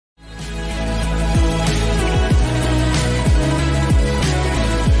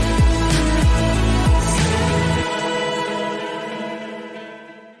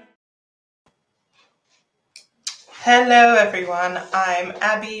Hello, everyone. I'm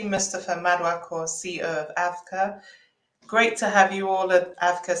Abby Mustafa Madwakor, CEO of AVCA. Great to have you all at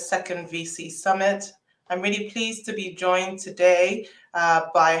AVCA's second VC Summit. I'm really pleased to be joined today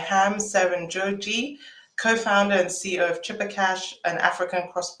by Ham Serenjoji, co-founder and CEO of ChipperCash, an African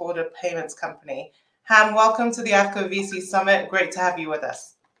cross-border payments company. Ham, welcome to the AVCA VC Summit. Great to have you with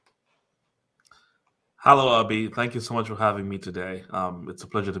us. Hello, Abby. Thank you so much for having me today. It's a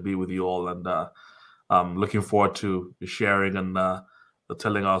pleasure to be with you all, and I'm looking forward to sharing and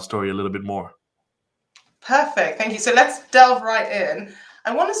telling our story a little bit more. Perfect. Thank you. So let's delve right in.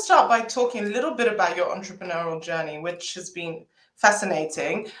 I want to start by talking a little bit about your entrepreneurial journey, which has been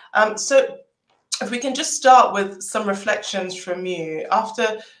fascinating. So if we can just start with some reflections from you.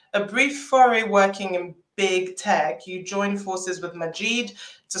 After a brief foray working in big tech, you joined forces with Majid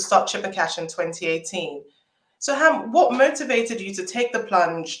to start ChipperCash in 2018. So Ham, what motivated you to take the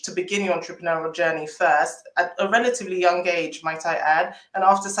plunge to begin your entrepreneurial journey first, at a relatively young age, might I add, and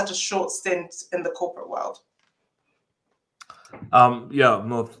after such a short stint in the corporate world? Yeah,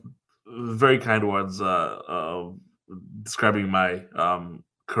 no, very kind words describing my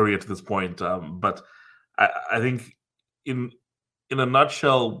career to this point. But I think in a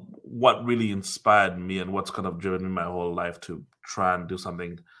nutshell, what really inspired me and what's kind of driven me my whole life to try and do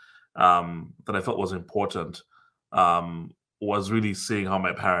something that I felt was important was really seeing how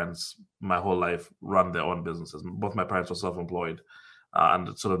my parents, my whole life, run their own businesses. Both my parents were self-employed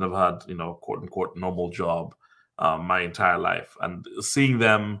and sort of never had, quote unquote, normal job my entire life. And seeing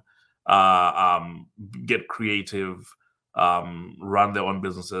them get creative, run their own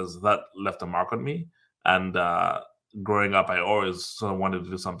businesses, that left a mark on me. And growing up, I always sort of wanted to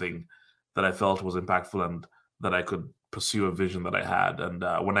do something that I felt was impactful and that I could pursue a vision that I had. And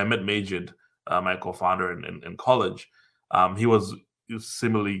when I met Majid, my co-founder in college, he was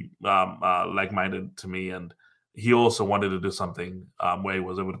similarly like-minded to me, and he also wanted to do something where he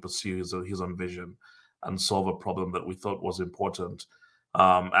was able to pursue his own vision and solve a problem that we thought was important.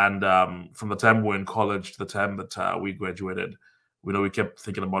 And from the time we were in college to the time that we graduated, we kept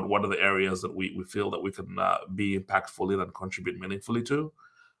thinking about what are the areas that we feel that we can be impactful in and contribute meaningfully to.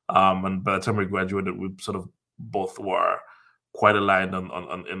 And by the time we graduated, we sort of both were quite aligned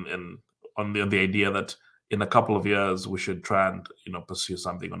on the idea that in a couple of years we should try and pursue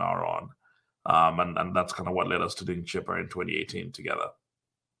something on our own. And that's kind of what led us to doing Chipper in 2018 together.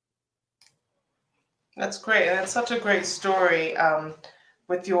 That's great. And it's such a great story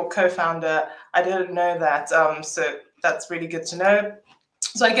with your co-founder. I didn't know that. So that's really good to know.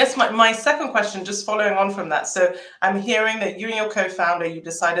 So I guess my second question, just following on from that. So I'm hearing that you and your co-founder, you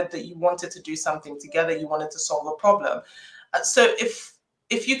decided that you wanted to do something together. You wanted to solve a problem. So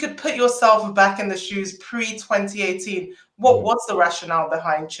if you could put yourself back in the shoes pre-2018, what's the rationale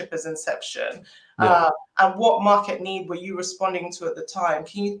behind Chipper's inception? Yeah. And what market need were you responding to at the time?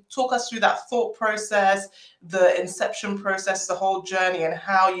 Can you talk us through that thought process, the inception process, the whole journey, and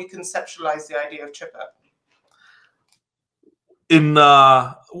how you conceptualize the idea of Chipper?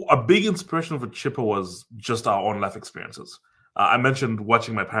 A big inspiration for Chipper was just our own life experiences. I mentioned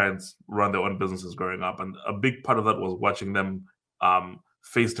watching my parents run their own businesses growing up, and a big part of that was watching them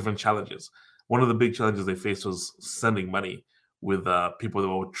face different challenges. One of the big challenges they faced was sending money with people they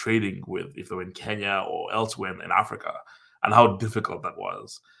were trading with, if they were in Kenya or elsewhere in Africa, and how difficult that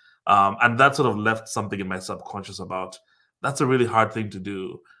was. And that sort of left something in my subconscious about that's a really hard thing to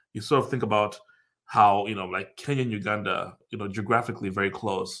do. You sort of think about how, like Kenya and Uganda, geographically very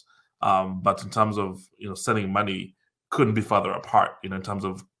close, but in terms of, sending money, couldn't be farther apart, in terms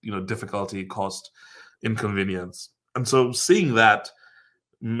of, difficulty, cost, inconvenience. And so seeing that,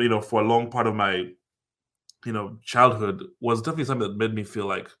 for a long part of my, childhood was definitely something that made me feel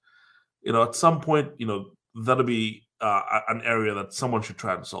like, at some point, that'll be an area that someone should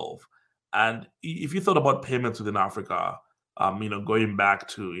try and solve. And if you thought about payments within Africa, going back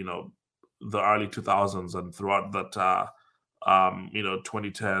to, the early 2000s and throughout that,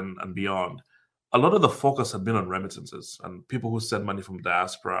 2010 and beyond, a lot of the focus had been on remittances and people who send money from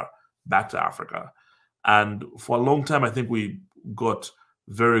diaspora back to Africa. And for a long time, I think we got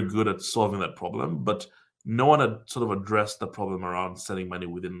very good at solving that problem, but no one had sort of addressed the problem around sending money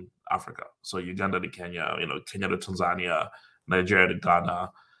within Africa. So Uganda to Kenya, Kenya to Tanzania, Nigeria to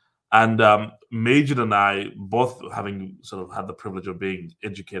Ghana. And Majid and I, both having sort of had the privilege of being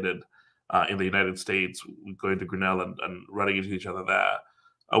educated in the United States, going to Grinnell and running into each other there,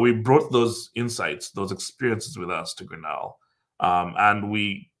 we brought those insights, those experiences with us to Grinnell. And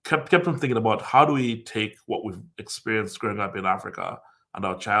we kept on thinking about how do we take what we've experienced growing up in Africa and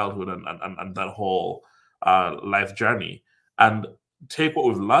our childhood and that whole life journey and take what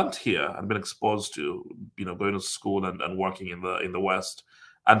we've learned here and been exposed to, going to school and working in the West,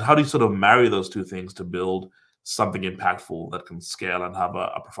 and how do you sort of marry those two things to build something impactful that can scale and have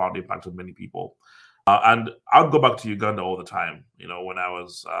a profound impact on many people? And I would go back to Uganda all the time, when I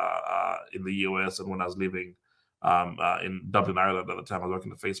was in the US and when I was living in Dublin, Ireland at the time. I was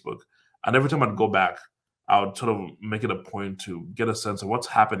working at Facebook. And every time I'd go back, I would sort of make it a point to get a sense of what's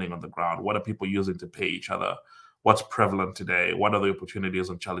happening on the ground. What are people using to pay each other? What's prevalent today? What are the opportunities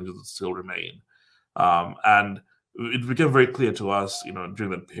and challenges that still remain? And it became very clear to us,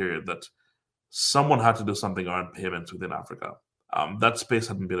 during that period, that someone had to do something around payments within Africa. That space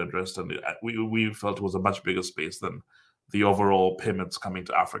hadn't been addressed, and we felt it was a much bigger space than the overall payments coming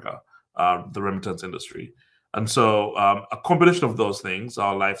to Africa, the remittance industry. And so a combination of those things,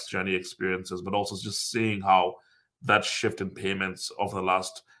 our life's journey experiences, but also just seeing how that shift in payments over the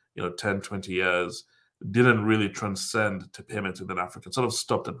last 10, 20 years didn't really transcend to payments within Africa. It sort of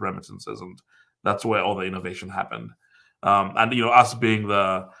stopped at remittances, and that's where all the innovation happened. And us being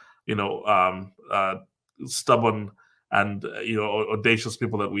the stubborn and audacious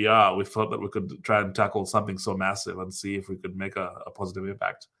people that we are, we felt that we could try and tackle something so massive and see if we could make a positive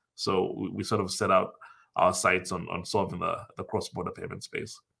impact. So we sort of set out our sights on solving the cross-border payment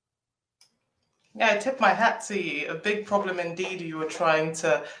space. Yeah, I tip my hat to you. A big problem indeed you were trying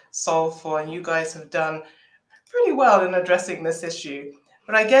to solve for, and you guys have done pretty well in addressing this issue.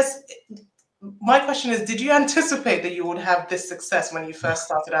 But I guess my question is, did you anticipate that you would have this success when you first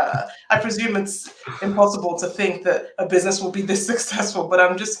started out? I presume it's impossible to think that a business will be this successful, but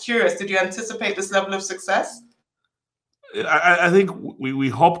I'm just curious, did you anticipate this level of success? I think we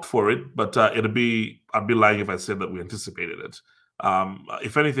hoped for it, but I'd be lying if I said that we anticipated it.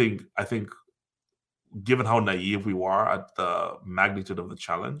 If anything, I think given how naive we were at the magnitude of the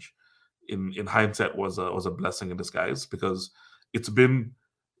challenge, in hindsight was a blessing in disguise, because it's been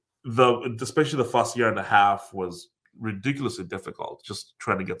especially the first year and a half was ridiculously difficult, just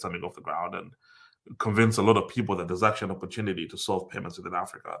trying to get something off the ground and convince a lot of people that there's actually an opportunity to solve payments within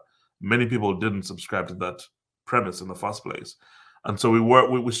Africa. Many people didn't subscribe to that premise in the first place, and so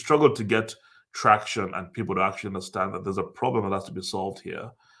we struggled to get traction and people to actually understand that there's a problem that has to be solved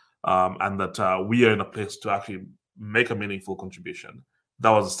here, and that we are in a place to actually make a meaningful contribution. That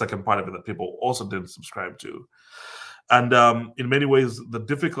was the second part of it that people also didn't subscribe to. And in many ways, the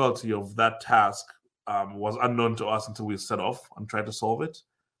difficulty of that task was unknown to us until we set off and tried to solve it.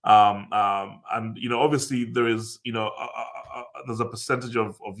 And obviously there is there's a percentage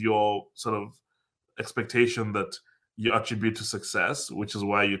of your sort of expectation that you attribute to success, which is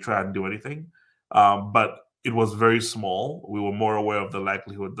why you try and do anything. But it was very small. We were more aware of the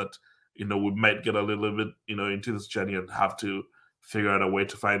likelihood that we might get a little bit into this journey and have to figure out a way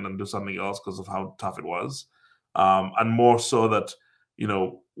to find and do something else because of how tough it was. And more so that,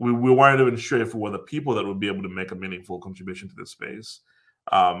 we weren't even sure if we were the people that would be able to make a meaningful contribution to this space.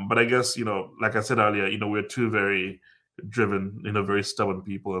 But I guess, like I said earlier, we're two very driven, very stubborn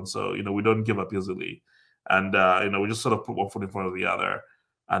people. And so, we don't give up easily. And, we just sort of put one foot in front of the other.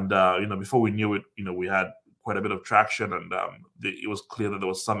 And, before we knew it, we had quite a bit of traction, and it was clear that there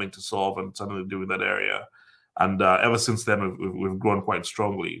was something to solve and something to do in that area. And ever since then, we've grown quite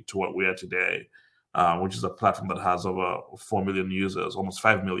strongly to what we are today. Which is a platform that has over 4 million users, almost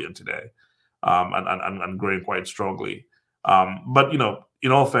 5 million today, and growing quite strongly. But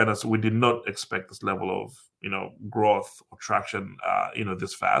in all fairness, we did not expect this level of growth or traction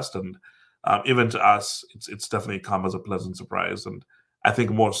this fast, and even to us, it's definitely come as a pleasant surprise, and I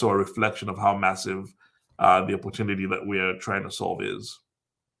think more so a reflection of how massive the opportunity that we are trying to solve is.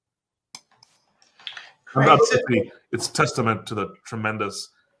 It's testament to the tremendous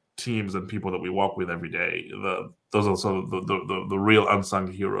teams and people that we work with every day. Those are sort of the real unsung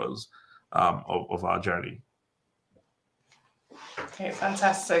heroes of our journey. Okay,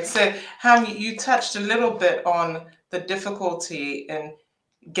 fantastic. So, Ham, you touched a little bit on the difficulty in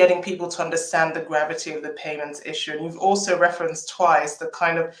getting people to understand the gravity of the payments issue, and you've also referenced twice the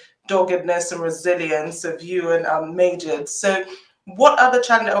kind of doggedness and resilience of you and Majid. So, what other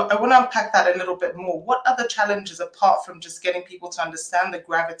challenge? I want to unpack that a little bit more. What other challenges, apart from just getting people to understand the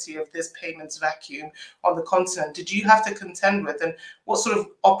gravity of this payments vacuum on the continent, did you have to contend with, and what sort of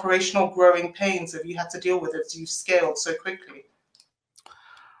operational growing pains have you had to deal with as you've scaled so quickly?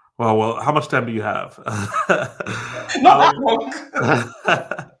 Well, how much time do you have? Not that long.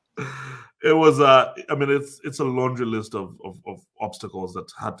 It was it's a laundry list of obstacles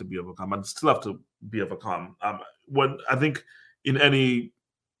that had to be overcome and still have to be overcome. When I think in any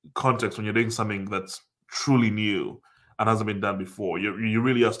context, when you're doing something that's truly new and hasn't been done before, you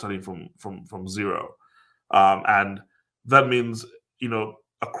really are starting from zero, and that means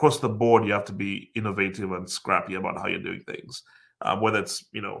across the board, you have to be innovative and scrappy about how you're doing things, whether it's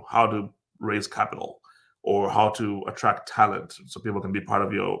how to raise capital or how to attract talent so people can be part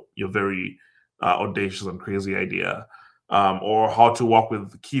of your very audacious and crazy idea, or how to work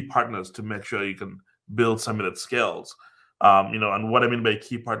with key partners to make sure you can build something that scales. And what I mean by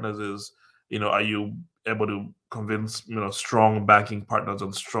key partners is, are you able to convince strong banking partners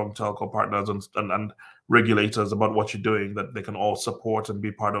and strong telco partners and regulators about what you're doing, that they can all support and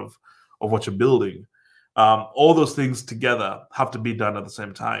be part of what you're building. All those things together have to be done at the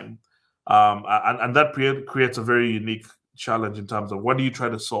same time. And that creates a very unique challenge in terms of what do you try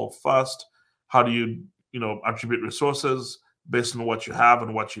to solve first? How do you, attribute resources based on what you have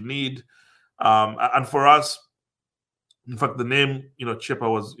and what you need? And for us, in fact, the name, Chipper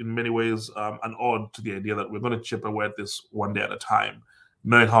was in many ways an ode to the idea that we're going to chip away at this one day at a time,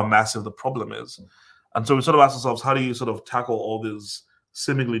 knowing how massive the problem is. And so we sort of ask ourselves, how do you sort of tackle all these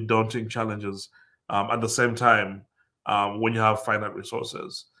seemingly daunting challenges at the same time when you have finite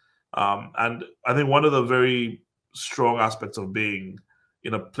resources? And I think one of the very strong aspects of being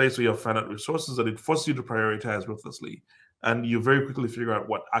in a place where you have finite resources that it forces you to prioritize ruthlessly. And you very quickly figure out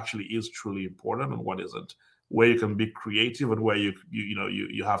what actually is truly important and what isn't, where you can be creative and where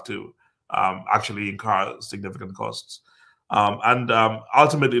you have to actually incur significant costs. And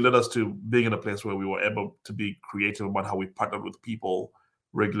ultimately led us to being in a place where we were able to be creative about how we partnered with people,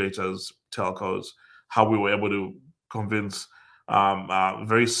 regulators, telcos, how we were able to convince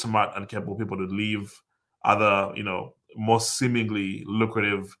very smart and capable people to leave other, more seemingly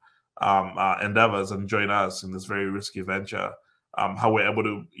lucrative endeavors and join us in this very risky venture. How we're able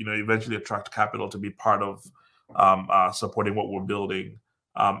to, eventually attract capital to be part of supporting what we're building,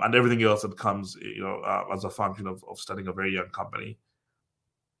 and everything else that comes, as a function of starting a very young company.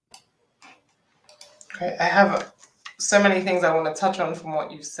 Okay, I have so many things I want to touch on from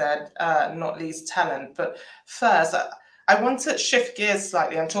what you said, not least talent. But first, I want to shift gears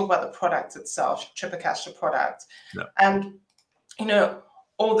slightly and talk about the product itself, ChipperCash, the product. Yeah. And,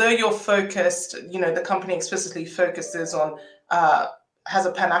 although you're focused, the company explicitly focuses on, has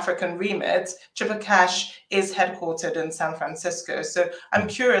a Pan-African remit, ChipperCash is headquartered in San Francisco. So I'm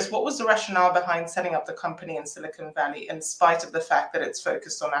curious, what was the rationale behind setting up the company in Silicon Valley in spite of the fact that it's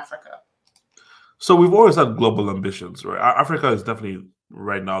focused on Africa? So we've always had global ambitions, right? Africa is definitely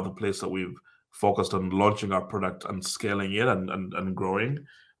right now the place that we've focused on launching our product and scaling it and growing.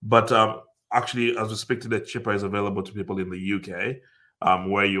 But actually, as we speak today, Chipper is available to people in the UK,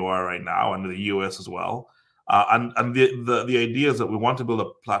 where you are right now, and in the US as well. And the idea is that we want to build a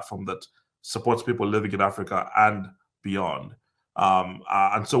platform that supports people living in Africa and beyond.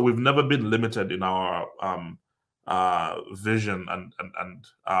 And so we've never been limited in our vision and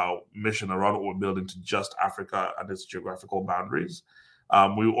mission around what we're building to just Africa and its geographical boundaries.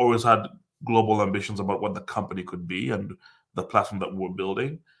 We always had global ambitions about what the company could be and the platform that we're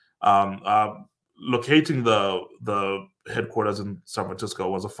building. Locating the headquarters in San Francisco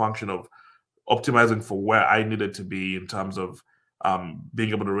was a function of optimizing for where I needed to be in terms of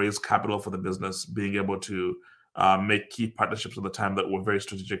being able to raise capital for the business, being able to make key partnerships at the time that were very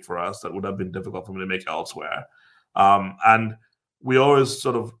strategic for us that would have been difficult for me to make elsewhere. And we always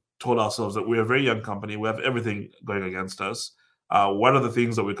sort of told ourselves that we're a very young company. We have everything going against us. What are the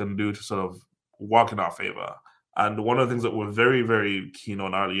things that we can do to sort of work in our favor? And one of the things that we're very, very keen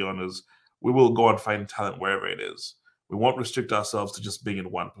on early on is we will go and find talent wherever it is. We won't restrict ourselves to just being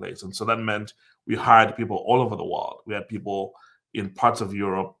in one place. And so that meant we hired people all over the world. We had people in parts of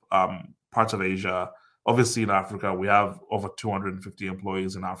Europe, parts of Asia, obviously in Africa. We have over 250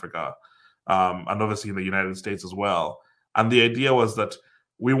 employees in Africa, and obviously in the United States as well. And the idea was that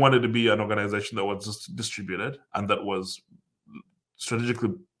we wanted to be an organization that was just distributed and that was strategically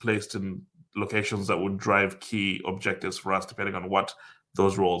placed in locations that would drive key objectives for us, depending on what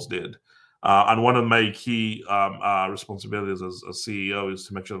those roles did. And one of my key responsibilities as a CEO is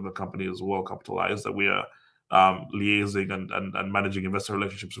to make sure that the company is well capitalized, that we are liaising and managing investor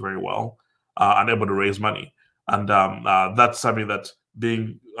relationships very well, and able to raise money. And that's something that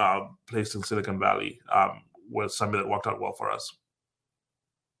being placed in Silicon Valley was something that worked out well for us.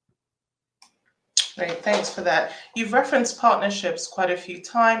 Great, thanks for that. You've referenced partnerships quite a few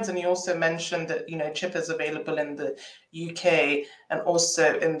times, and you also mentioned that Chip is available in the UK and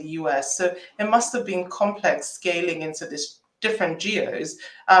also in the US. So it must have been complex scaling into these different geos.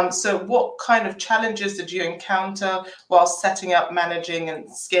 So what kind of challenges did you encounter while setting up, managing, and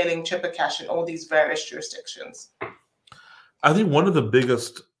scaling ChipperCash in all these various jurisdictions? I think one of the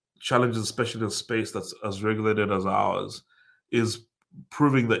biggest challenges, especially in a space that's as regulated as ours, is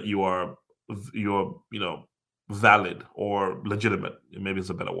proving that you're valid or legitimate, maybe is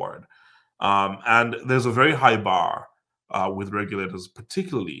a better word. And there's a very high bar with regulators,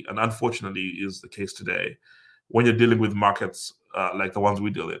 particularly, and unfortunately is the case today, when you're dealing with markets like the ones we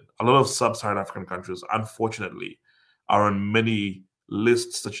deal in. A lot of sub-Saharan African countries, unfortunately, are on many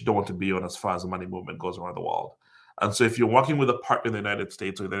lists that you don't want to be on as far as the money movement goes around the world. And so if you're working with a partner in the United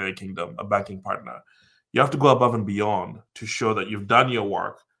States or the United Kingdom, a banking partner, you have to go above and beyond to show that you've done your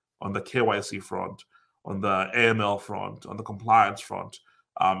work on the KYC front, on the AML front, on the compliance front.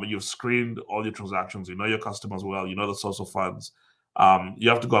 You've screened all your transactions, you know your customers well, you know the source of funds. You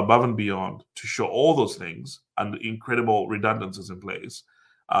have to go above and beyond to show all those things and incredible redundancies in place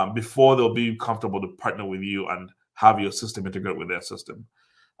before they'll be comfortable to partner with you and have your system integrate with their system.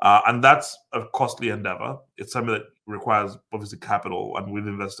 And that's a costly endeavor. It's something that requires obviously capital, and we've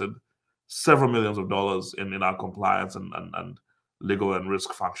invested several millions of dollars in our compliance and legal and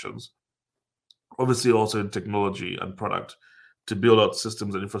risk functions. Obviously also in technology and product to build out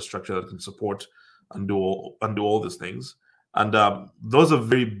systems and infrastructure that can support and do all these things. And those are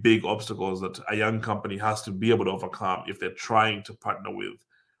very big obstacles that a young company has to be able to overcome if they're trying to partner with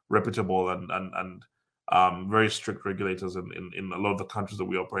reputable and very strict regulators in a lot of the countries that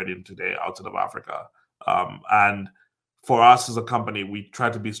we operate in today outside of Africa. And for us as a company, we try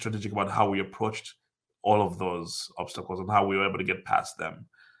to be strategic about how we approached all of those obstacles and how we were able to get past them.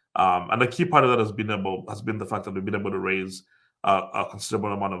 And a key part of that has been the fact that we've been able to raise a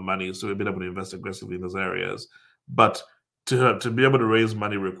considerable amount of money, so we've been able to invest aggressively in those areas. But to be able to raise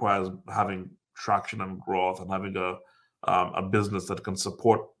money requires having traction and growth and having a business that can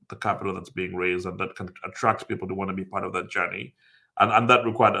support the capital that's being raised and that can attract people to want to be part of that journey. And that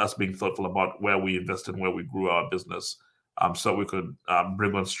required us being thoughtful about where we invested and where we grew our business, so we could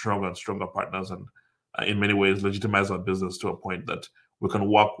bring on stronger and stronger partners and in many ways legitimize our business to a point that we can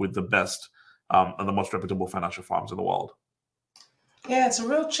work with the best and the most reputable financial firms in the world. Yeah, it's a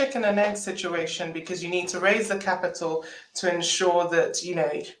real chicken and egg situation because you need to raise the capital to ensure that,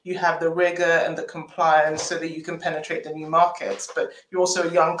 you have the rigor and the compliance so that you can penetrate the new markets. But you're also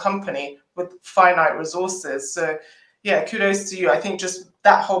a young company with finite resources. So yeah, kudos to you. I think just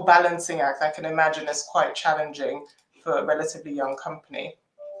that whole balancing act, I can imagine, is quite challenging for a relatively young company.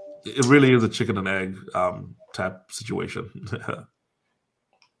 It really is a chicken and egg type situation.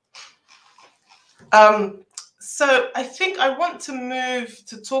 So I think I want to move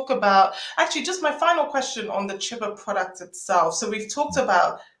to talk about, actually, just my final question on the Chipper product itself. So we've talked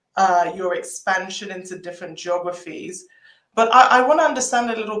about your expansion into different geographies, but I want to understand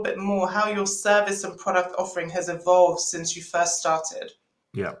a little bit more how your service and product offering has evolved since you first started.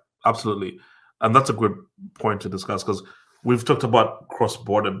 Yeah, absolutely. And that's a good point to discuss because we've talked about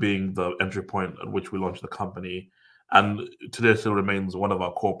cross-border being the entry point at which we launched the company. And today still remains one of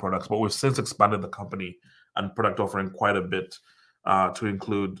our core products, but we've since expanded the company and product offering quite a bit to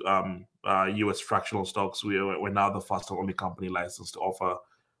include US fractional stocks. We're now the first and only company licensed to offer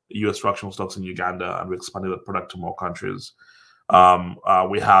US fractional stocks in Uganda, and we expanded that product to more countries.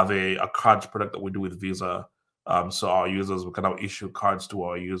 We have a cards product that we do with Visa. So our users, we can now issue cards to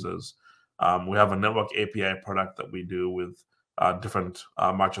our users. We have a network API product that we do with different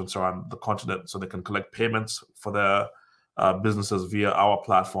merchants around the continent so they can collect payments for their businesses via our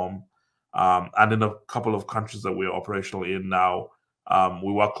platform. And in a couple of countries that we're operational in now,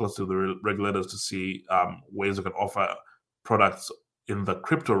 we work closely with the regulators to see ways we can offer products in the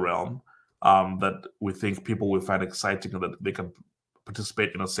crypto realm that we think people will find exciting and that they can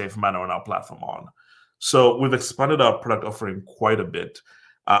participate in a safe manner on our platform on. So we've expanded our product offering quite a bit,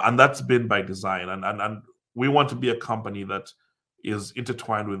 and that's been by design. And we want to be a company that is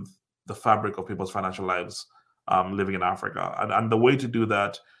intertwined with the fabric of people's financial lives living in Africa. And the way to do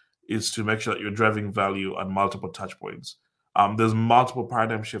that is to make sure that you're driving value on multiple touch points. There's multiple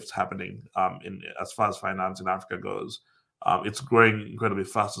paradigm shifts happening as far as finance in Africa goes. It's growing incredibly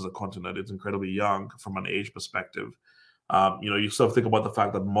fast as a continent. It's incredibly young from an age perspective. You sort of think about the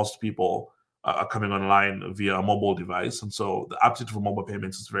fact that most people are coming online via a mobile device. And so the aptitude for mobile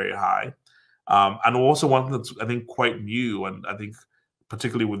payments is very high. And also one thing that's, I think, quite new, and I think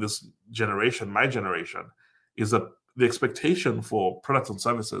particularly with this generation, my generation, is that the expectation for products and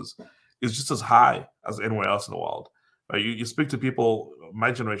services is just as high as anywhere else in the world. You speak to people,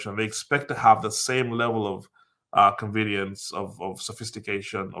 my generation, they expect to have the same level of convenience, of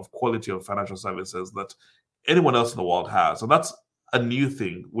sophistication, of quality of financial services that anyone else in the world has. And that's a new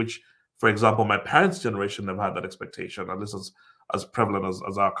thing, which, for example, my parents' generation never had that expectation, and this is as prevalent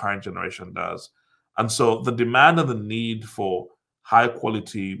as our current generation does. And so the demand and the need for high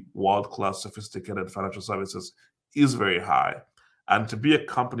quality, world-class, sophisticated financial services is very high. And to be a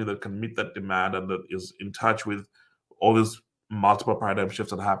company that can meet that demand and that is in touch with all these multiple paradigm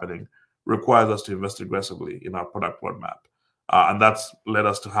shifts that are happening requires us to invest aggressively in our product roadmap. And that's led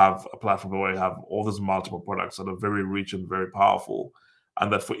us to have a platform where we have all these multiple products that are very rich and very powerful,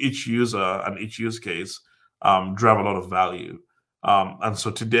 and that for each user and each use case drive a lot of value. And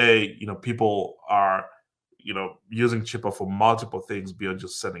so today, people are, using Chipper for multiple things beyond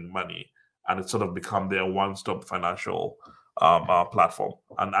just sending money, and it's sort of become their one-stop financial platform.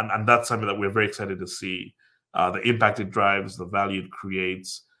 And that's something that we're very excited to see, the impact it drives, the value it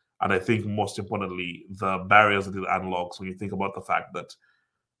creates, and I think most importantly, the barriers that it unlocks when you think about the fact that,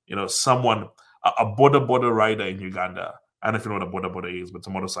 someone, a border rider in Uganda, I don't know if you know what a border is, but it's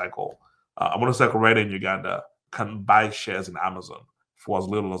a motorcycle rider in Uganda can buy shares in Amazon for as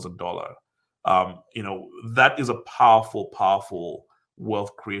little as $1. That is a powerful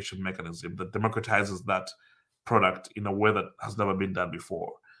wealth creation mechanism that democratizes that product in a way that has never been done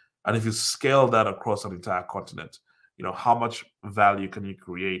before. And if you scale that across an entire continent, how much value can you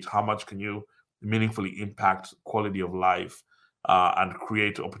create? How much can you meaningfully impact quality of life and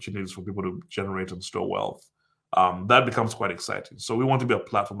create opportunities for people to generate and store wealth? That becomes quite exciting. So we want to be a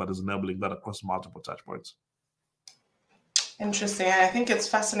platform that is enabling that across multiple touch points. Interesting. I think it's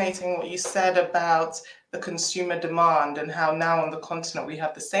fascinating what you said about the consumer demand and how now on the continent we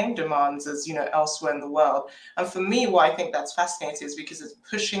have the same demands as elsewhere in the world. And for me, what I think that's fascinating is because it's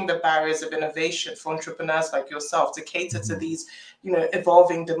pushing the barriers of innovation for entrepreneurs like yourself to cater to these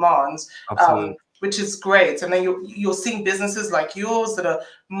evolving demands. Which is great. And then you're seeing businesses like yours that are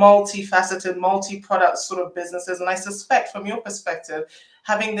multifaceted, multi-product sort of businesses. And I suspect from your perspective,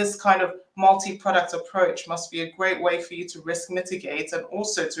 having this kind of multi-product approach must be a great way for you to risk mitigate and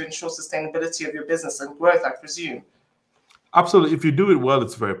also to ensure sustainability of your business and growth, I presume. Absolutely. If you do it well,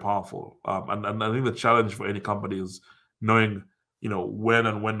 it's very powerful. And I think the challenge for any company is knowing, when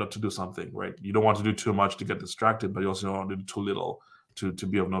and when not to do something, right? You don't want to do too much to get distracted, but you also don't want to do too little to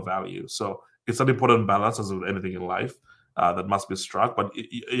be of no value. So it's an important balance, as with anything in life, that must be struck. But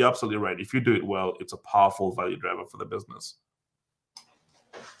you're absolutely right. If you do it well, it's a powerful value driver for the business.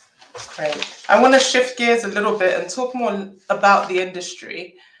 Great. I want to shift gears a little bit and talk more about the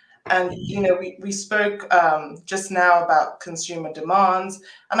industry. And, we spoke just now about consumer demands.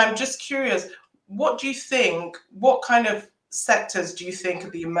 And I'm just curious, what kind of sectors do you think are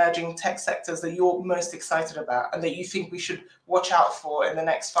the emerging tech sectors that you're most excited about and that you think we should watch out for in the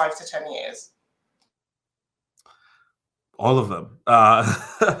next 5 to 10 years? All of them.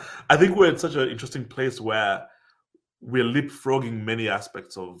 I think we're in such an interesting place where we're leapfrogging many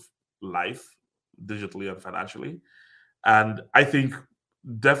aspects of life, digitally and financially. And I think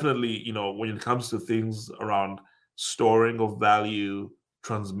definitely, when it comes to things around storing of value,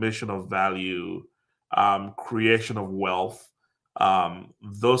 transmission of value, creation of wealth,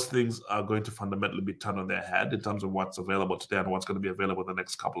 those things are going to fundamentally be turned on their head in terms of what's available today and what's going to be available in the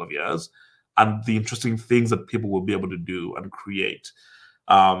next couple of years, and the interesting things that people will be able to do and create.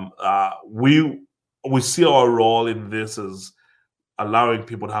 We see our role in this as allowing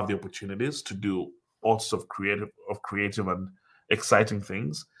people to have the opportunities to do all sorts of creative and exciting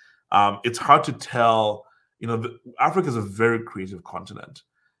things. It's hard to tell. Africa is a very creative continent,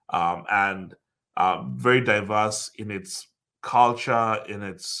 and very diverse in its culture, in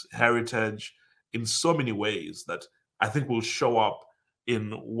its heritage, in so many ways that I think will show up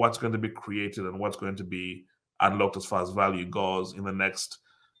in what's going to be created and what's going to be unlocked as far as value goes in the next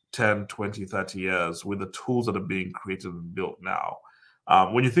 10, 20, 30 years with the tools that are being created and built now.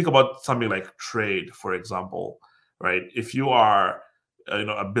 When you think about something like trade, for example, right? If you are,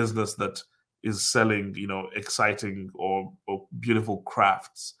 a business that is selling, exciting or beautiful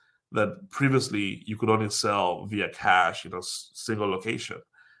crafts that previously you could only sell via cash, single location,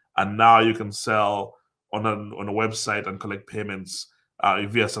 and now you can sell on a website and collect payments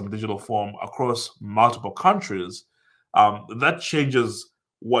via some digital form across multiple countries. That changes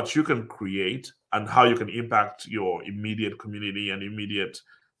what you can create and how you can impact your immediate community and immediate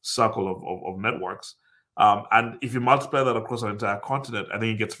circle of networks. And if you multiply that across an entire continent, I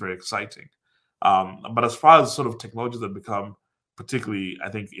think it gets very exciting. But as far as sort of technologies that become particularly, I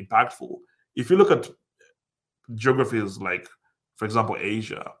think, impactful, if you look at geographies like, for example,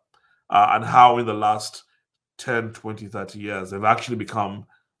 Asia, and how in the last 10, 20, 30 years, they've actually become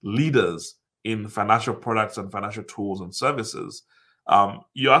leaders in financial products and financial tools and services,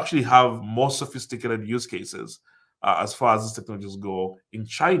 you actually have more sophisticated use cases as far as these technologies go in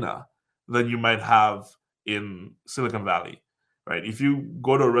China than you might have in Silicon Valley, right? If you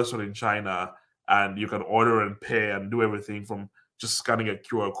go to a restaurant in China and you can order and pay and do everything from just scanning a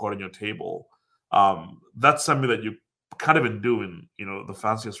QR code on your table, that's something that you can't even do in the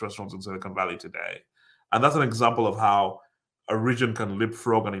fanciest restaurants in Silicon Valley today. And that's an example of how a region can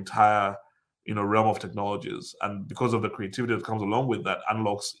leapfrog an entire realm of technologies, and because of the creativity that comes along with that,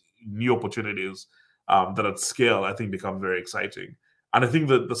 unlocks new opportunities that at scale I think become very exciting. And I think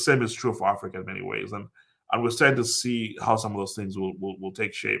that the same is true for Africa in many ways, and we're starting to see how some of those things will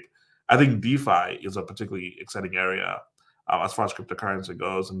take shape. I think DeFi is a particularly exciting area as far as cryptocurrency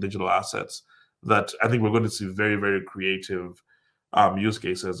goes and digital assets, that I think we're going to see very, very creative use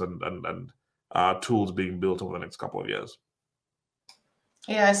cases and tools being built over the next couple of years.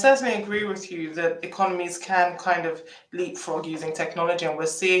 Yeah, I certainly agree with you that economies can kind of leapfrog using technology, and we're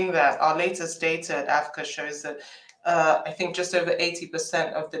seeing that. Our latest data at Africa shows that I think just over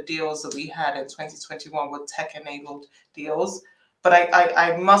 80% of the deals that we had in 2021 were tech-enabled deals. But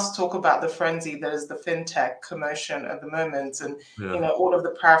I must talk about the frenzy that is the fintech commotion at the moment, and all of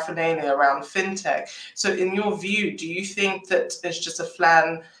the paraphernalia around fintech. So, in your view, do you think that there's just a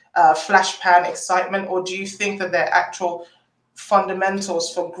flash pan excitement, or do you think that there are actual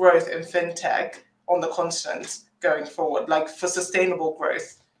fundamentals for growth in fintech on the continent going forward, like for sustainable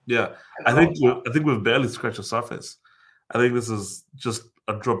growth? Yeah, I think we've barely scratched the surface. I think this is just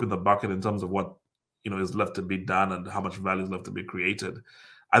a drop in the bucket in terms of what is left to be done and how much value is left to be created.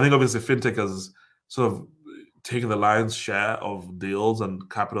 I think obviously fintech has sort of taken the lion's share of deals and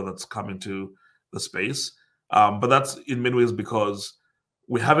capital that's come into the space, but that's in many ways because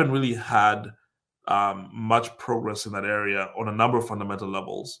we haven't really had much progress in that area on a number of fundamental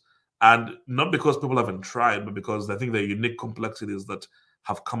levels, and not because people haven't tried, but because I think the unique complexities that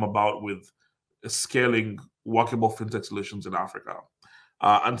have come about with scaling workable fintech solutions in Africa.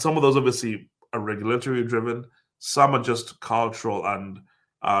 And some of those obviously are regulatory driven, some are just cultural and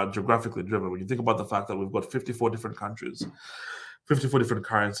geographically driven. When you think about the fact that we've got 54 different countries, 54 different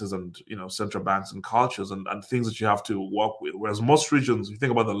currencies and central banks and cultures and things that you have to work with. Whereas most regions, you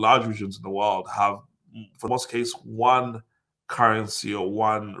think about the large regions in the world, have, for the most case, one currency or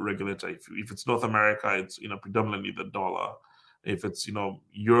one regulator. If it's North America, it's predominantly the dollar. If it's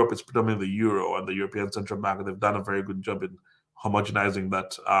Europe, it's predominantly the euro and the European Central Bank. And they've done a very good job in homogenizing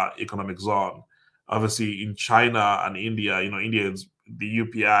that economic zone. Obviously, in China and India, the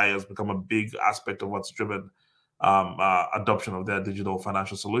UPI has become a big aspect of what's driven adoption of their digital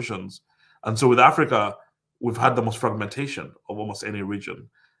financial solutions. And so with Africa, we've had the most fragmentation of almost any region.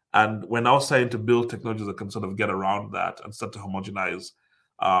 And we're now starting to build technologies that can sort of get around that and start to homogenize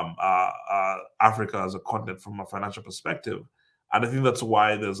Africa as a continent from a financial perspective. And I think that's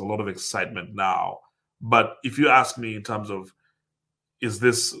why there's a lot of excitement now. But if you ask me in terms of, is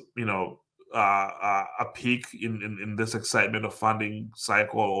this, a peak in this excitement of funding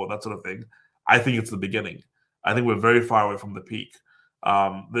cycle or that sort of thing, I think it's the beginning. I think we're very far away from the peak.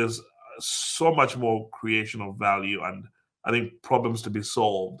 There's so much more creation of value and I think problems to be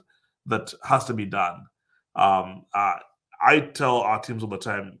solved that has to be done. I tell our teams all the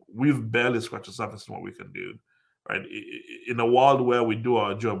time, we've barely scratched the surface of what we can do, right? In a world where we do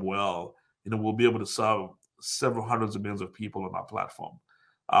our job well, we'll be able to serve several hundreds of millions of people on our platform.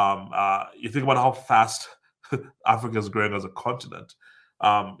 You think about how fast Africa is growing as a continent.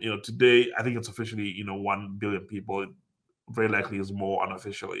 Today, I think it's officially, 1 billion people. It very likely is more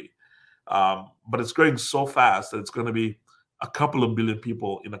unofficially. But it's growing so fast that it's going to be a couple of billion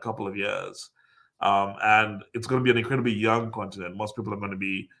people in a couple of years. And it's going to be an incredibly young continent. Most people are going to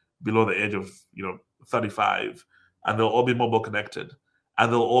be below the age of, 35, and they'll all be mobile connected.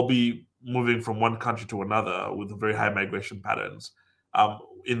 And they'll all be moving from one country to another with very high migration patterns.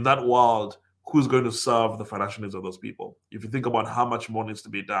 In that world, who's going to serve the financial needs of those people? If you think about how much more needs to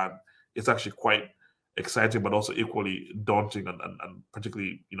be done, it's actually quite exciting, but also equally daunting and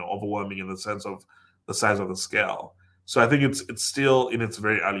particularly, overwhelming in the sense of the size of the scale. So I think it's still in its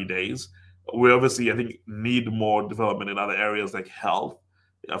very early days. We obviously, I think, need more development in other areas like health.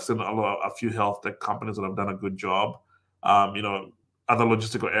 I've seen a few health tech companies that have done a good job. Other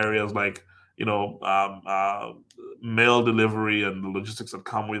logistical areas like, mail delivery and the logistics that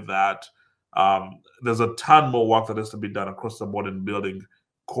come with that. There's a ton more work that has to be done across the board in building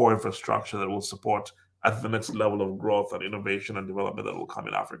core infrastructure that will support at the next level of growth and innovation and development that will come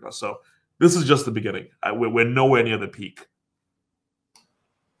in Africa. So this is just the beginning. We're nowhere near the peak.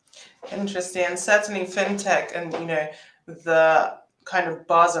 Interesting. And certainly fintech and, the kind of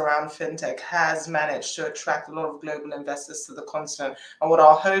buzz around fintech has managed to attract a lot of global investors to the continent. And what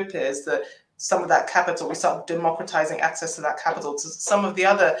our hope is that some of that capital, we start democratizing access to that capital to some of the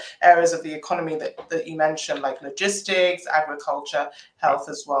other areas of the economy that you mentioned, like logistics, agriculture, health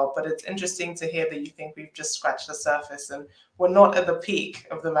as well. But it's interesting to hear that you think we've just scratched the surface and we're not at the peak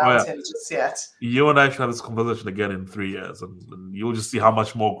of the mountain just yet. You and I should have this conversation again in 3 years, and you'll just see how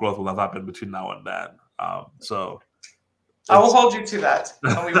much more growth will have happened between now and then. So I will hold you to that,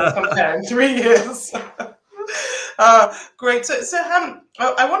 and we will compare in 3 years. Great. So Ham,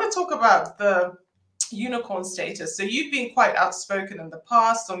 I want to talk about the unicorn status. So you've been quite outspoken in the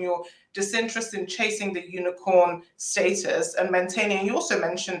past on your disinterest in chasing the unicorn status and maintaining. You also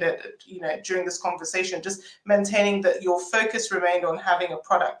mentioned it, during this conversation, just maintaining that your focus remained on having a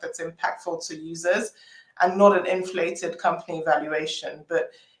product that's impactful to users and not an inflated company valuation.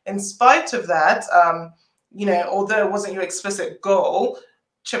 But in spite of that, although it wasn't your explicit goal,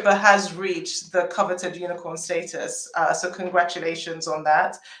 Chipper has reached the coveted unicorn status. So congratulations on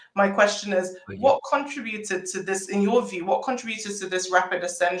that. My question is, what contributed to this, in your view, what contributed to this rapid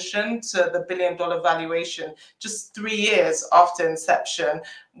ascension to the billion-dollar valuation just 3 years after inception,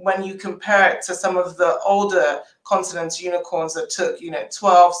 when you compare it to some of the older continent's unicorns that took,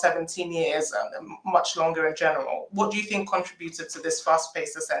 12, 17 years, and much longer in general? What do you think contributed to this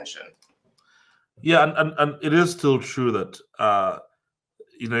fast-paced ascension? Yeah, and it is still true that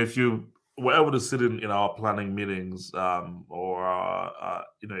if you were able to sit in our planning meetings or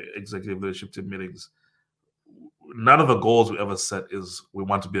executive leadership team meetings, none of the goals we ever set is we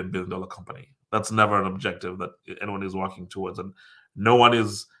want to be a $1 billion company. That's never an objective that anyone is working towards, and no one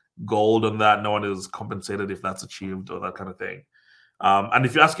is gold on that. No one is compensated if that's achieved or that kind of thing. And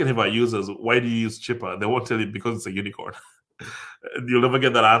if you ask any of our users, why do you use Chipper? They won't tell you because it's a unicorn. You'll never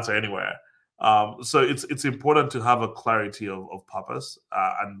get that answer anywhere. So it's important to have a clarity of purpose,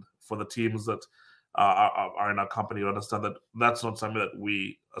 and for the teams that are in our company to understand that that's not something that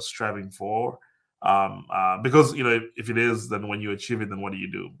we are striving for. Because if it is, then when you achieve it, then what do?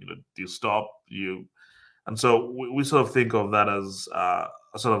 Do you stop? And so we sort of think of that as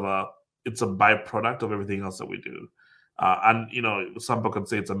it's a byproduct of everything else that we do. And some people can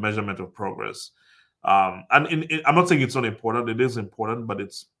say it's a measurement of progress. And I'm not saying it's not important. It is important, but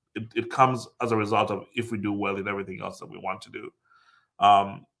it comes as a result of if we do well in everything else that we want to do.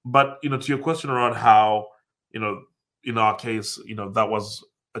 But to your question around how in our case that was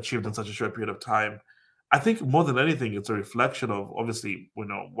achieved in such a short period of time, I think more than anything it's a reflection of obviously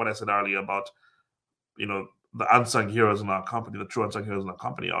what I said earlier about the unsung heroes in our company, the true unsung heroes in our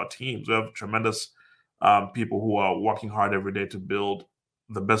company, our teams. We have tremendous people who are working hard every day to build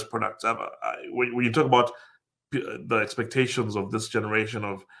the best products ever. When you talk about the expectations of this generation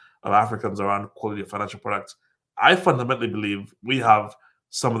of Africans around quality of financial products, I fundamentally believe we have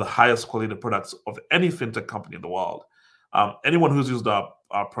some of the highest quality products of any fintech company in the world. Anyone who's used our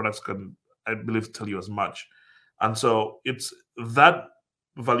products can, I believe, tell you as much. And so it's that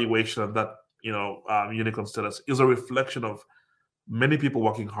valuation and that unicorn status is a reflection of many people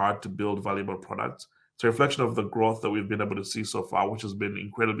working hard to build valuable products. It's a reflection of the growth that we've been able to see so far, which has been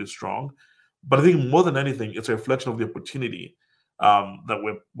incredibly strong. But I think more than anything, it's a reflection of the opportunity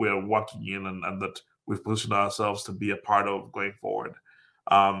that we're working in and that we've positioned ourselves to be a part of going forward.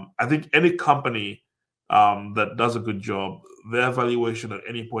 I think any company that does a good job, their valuation at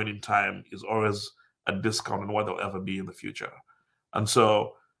any point in time is always a discount on what they'll ever be in the future. And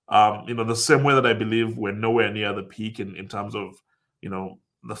so, the same way that I believe we're nowhere near the peak in terms of,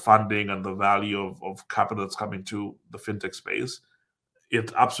 the funding and the value of capital that's coming to the fintech space,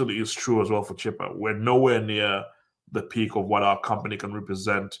 it absolutely is true as well for Chipper. We're nowhere near the peak of what our company can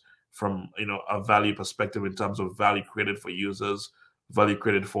represent from a value perspective in terms of value created for users, value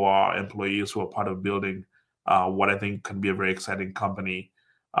created for our employees who are part of building what I think can be a very exciting company.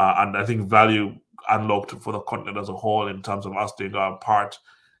 And I think value unlocked for the continent as a whole in terms of us doing our part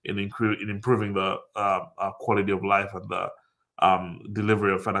in improving the quality of life and the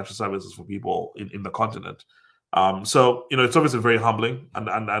delivery of financial services for people in the continent. So it's obviously very humbling, and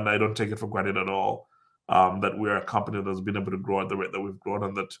I don't take it for granted at all that we're a company that's been able to grow at the rate that we've grown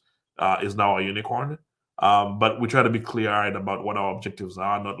and that is now a unicorn. But we try to be clear-eyed about what our objectives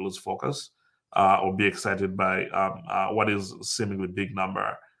are, not lose focus or be excited by what is a seemingly big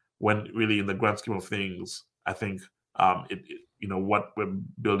number, when really in the grand scheme of things, I think what we're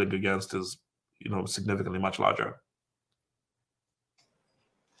building against is significantly much larger.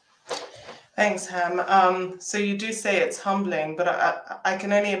 Thanks, Ham. So you do say it's humbling, but I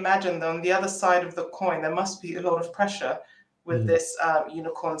can only imagine that on the other side of the coin, there must be a lot of pressure with this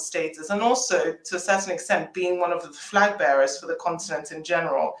unicorn status, and also to a certain extent being one of the flag bearers for the continent in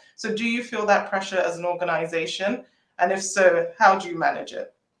general. So do you feel that pressure as an organization? And if so, how do you manage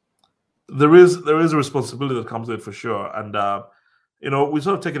it? there is a responsibility that comes with it for sure, and we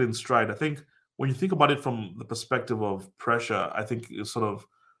sort of take it in stride. I think when you think about it from the perspective of pressure, I think it's sort of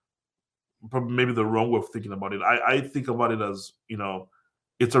probably maybe the wrong way of thinking about it. I think about it as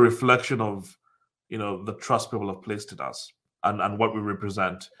it's a reflection of the trust people have placed in us and what we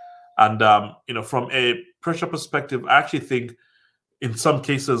represent, and from a pressure perspective, I actually think in some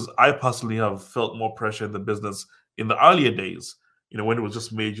cases I personally have felt more pressure in the business in the earlier days, when it was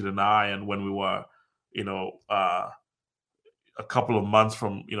just Majid and I, and when we were a couple of months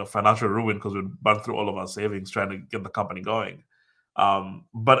from financial ruin because we'd burned through all of our savings trying to get the company going.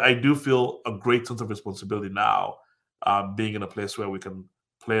 But I do feel a great sense of responsibility now, being in a place where we can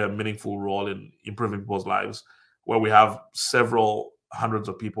play a meaningful role in improving people's lives, where we have several hundreds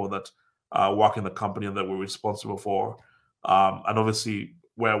of people that work in the company and that we're responsible for, and obviously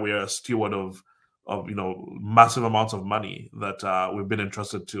where we are a steward of massive amounts of money that we've been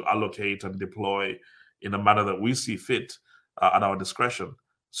entrusted to allocate and deploy in a manner that we see fit at our discretion.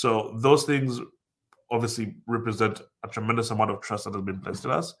 So those things obviously represent a tremendous amount of trust that has been placed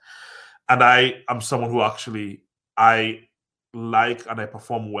in us. And I am someone who actually, I like and I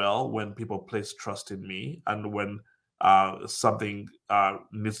perform well when people place trust in me, and when something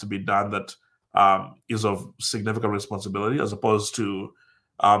needs to be done that is of significant responsibility, as opposed to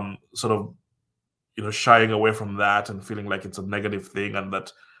sort of shying away from that and feeling like it's a negative thing and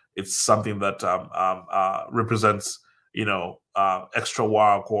that it's something that represents extra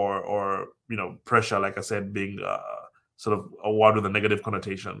work or pressure, like I said, being sort of a word with a negative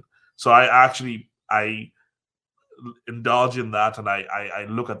connotation. So I indulge in that, and I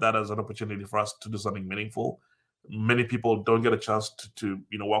look at that as an opportunity for us to do something meaningful. Many people don't get a chance to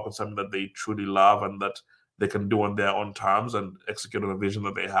work on something that they truly love and that they can do on their own terms and execute on a vision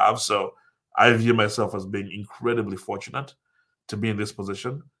that they have. So I view myself as being incredibly fortunate to be in this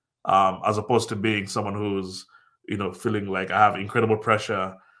position, as opposed to being someone who's feeling like I have incredible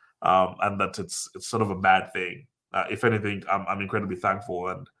pressure, and that it's sort of a bad thing. If anything, I'm incredibly thankful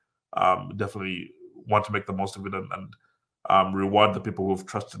and definitely want to make the most of it and reward the people who've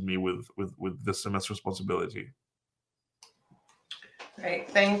trusted me with this immense responsibility. Great.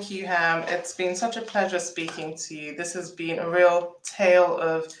 Thank you, Ham. It's been such a pleasure speaking to you. This has been a real tale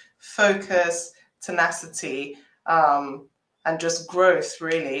of focus, tenacity, and just growth,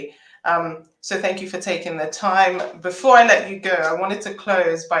 really. So thank you for taking the time. Before I let you go, I wanted to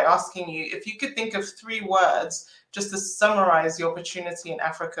close by asking you if you could think of 3 words just to summarize the opportunity in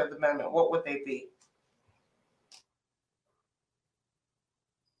Africa at the moment, what would they be?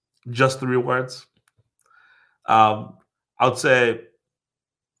 Just 3 words. I would say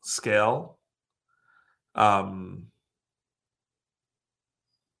scale. I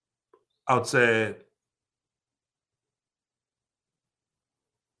would say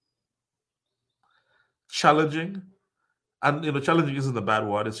challenging. And challenging isn't a bad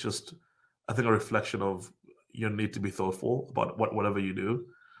word. It's just, I think, a reflection of your need to be thoughtful about whatever you do.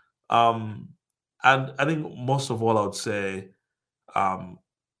 And I think most of all, I would say,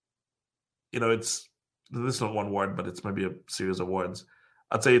 this is not one word, but it's maybe a series of words.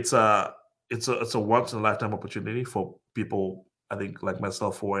 I'd say it's a once in a lifetime opportunity for people, I think, like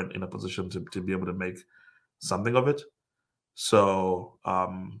myself, who are in a position to be able to make something of it. So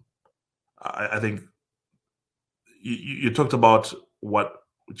I think you talked about what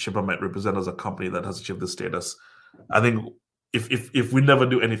Chipper might represent as a company that has achieved this status. I think if we never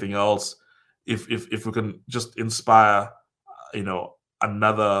do anything else, if we can just inspire,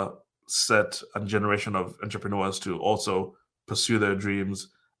 another set and generation of entrepreneurs to also pursue their dreams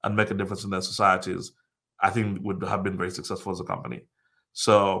and make a difference in their societies, I think would have been very successful as a company.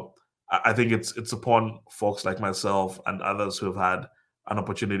 So I think it's upon folks like myself and others who have had an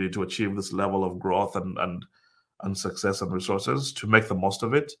opportunity to achieve this level of growth and success and resources to make the most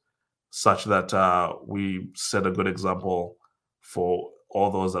of it, such that we set a good example for all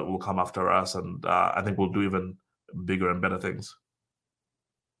those that will come after us, and I think we'll do even bigger and better things.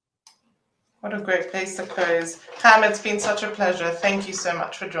 What a great place to close. Ham, it's been such a pleasure. Thank you so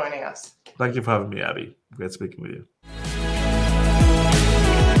much for joining us. Thank you for having me, Abby. Great speaking with you.